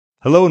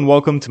Hello and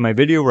welcome to my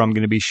video where I'm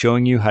going to be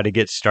showing you how to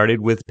get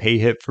started with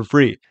Payhip for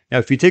free. Now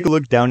if you take a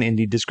look down in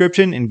the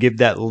description and give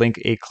that link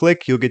a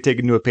click, you'll get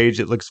taken to a page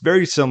that looks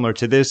very similar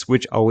to this,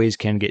 which always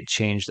can get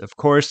changed of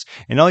course.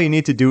 And all you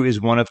need to do is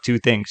one of two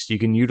things. You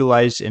can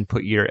utilize and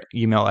put your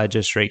email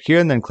address right here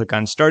and then click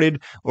on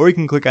started, or you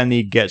can click on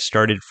the get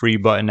started free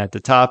button at the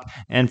top,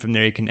 and from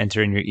there you can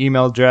enter in your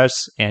email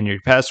address and your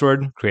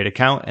password, create an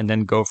account, and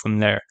then go from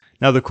there.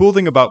 Now, the cool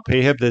thing about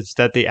Payhip is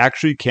that they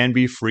actually can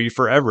be free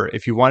forever.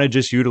 If you want to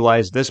just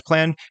utilize this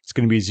plan, it's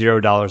going to be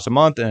 $0 a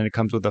month, and it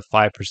comes with a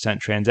 5%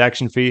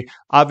 transaction fee.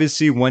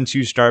 Obviously, once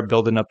you start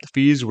building up the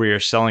fees where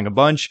you're selling a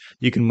bunch,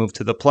 you can move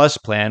to the Plus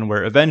plan,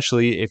 where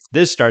eventually, if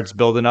this starts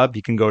building up,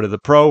 you can go to the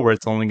Pro, where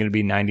it's only going to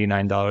be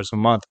 $99 a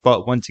month.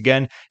 But once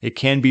again, it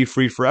can be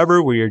free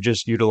forever, where you're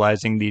just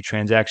utilizing the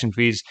transaction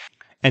fees.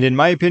 And in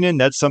my opinion,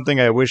 that's something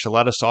I wish a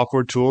lot of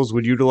software tools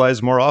would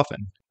utilize more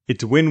often.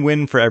 It's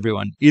win-win for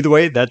everyone. Either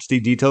way, that's the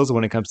details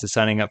when it comes to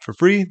signing up for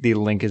free. The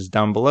link is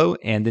down below,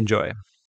 and enjoy.